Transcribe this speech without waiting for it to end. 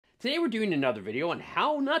Today we're doing another video on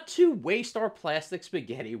how not to waste our plastic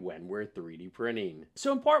spaghetti when we're 3D printing.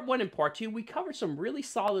 So in part 1 and part 2, we covered some really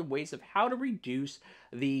solid ways of how to reduce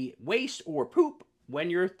the waste or poop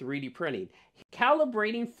when you're 3D printing.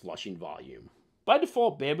 Calibrating flushing volume. By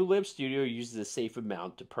default, Bambu Lab Studio uses a safe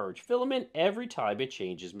amount to purge filament every time it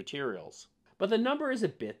changes materials. But the number is a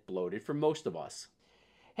bit bloated for most of us.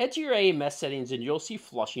 Head to your AMS settings and you'll see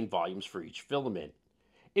flushing volumes for each filament.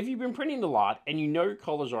 If you've been printing a lot and you know your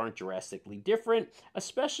colors aren't drastically different,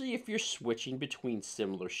 especially if you're switching between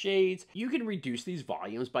similar shades, you can reduce these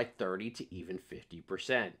volumes by 30 to even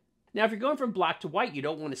 50%. Now, if you're going from black to white, you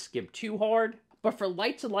don't want to skimp too hard, but for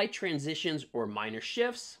light to light transitions or minor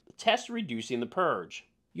shifts, test reducing the purge.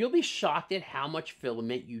 You'll be shocked at how much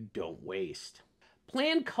filament you don't waste.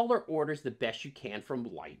 Plan color orders the best you can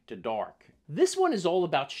from light to dark. This one is all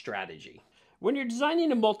about strategy. When you're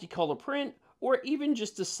designing a multicolor print, or even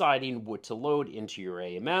just deciding what to load into your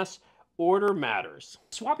AMS, order matters.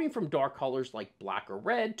 Swapping from dark colors like black or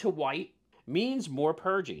red to white means more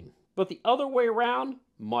purging, but the other way around,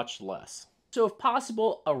 much less. So if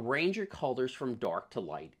possible, arrange your colors from dark to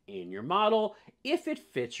light in your model if it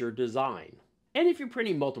fits your design. And if you're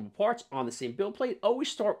printing multiple parts on the same build plate, always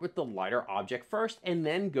start with the lighter object first and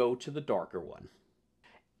then go to the darker one.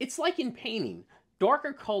 It's like in painting,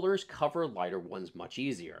 darker colors cover lighter ones much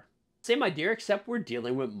easier. Same idea, except we're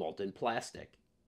dealing with molten plastic.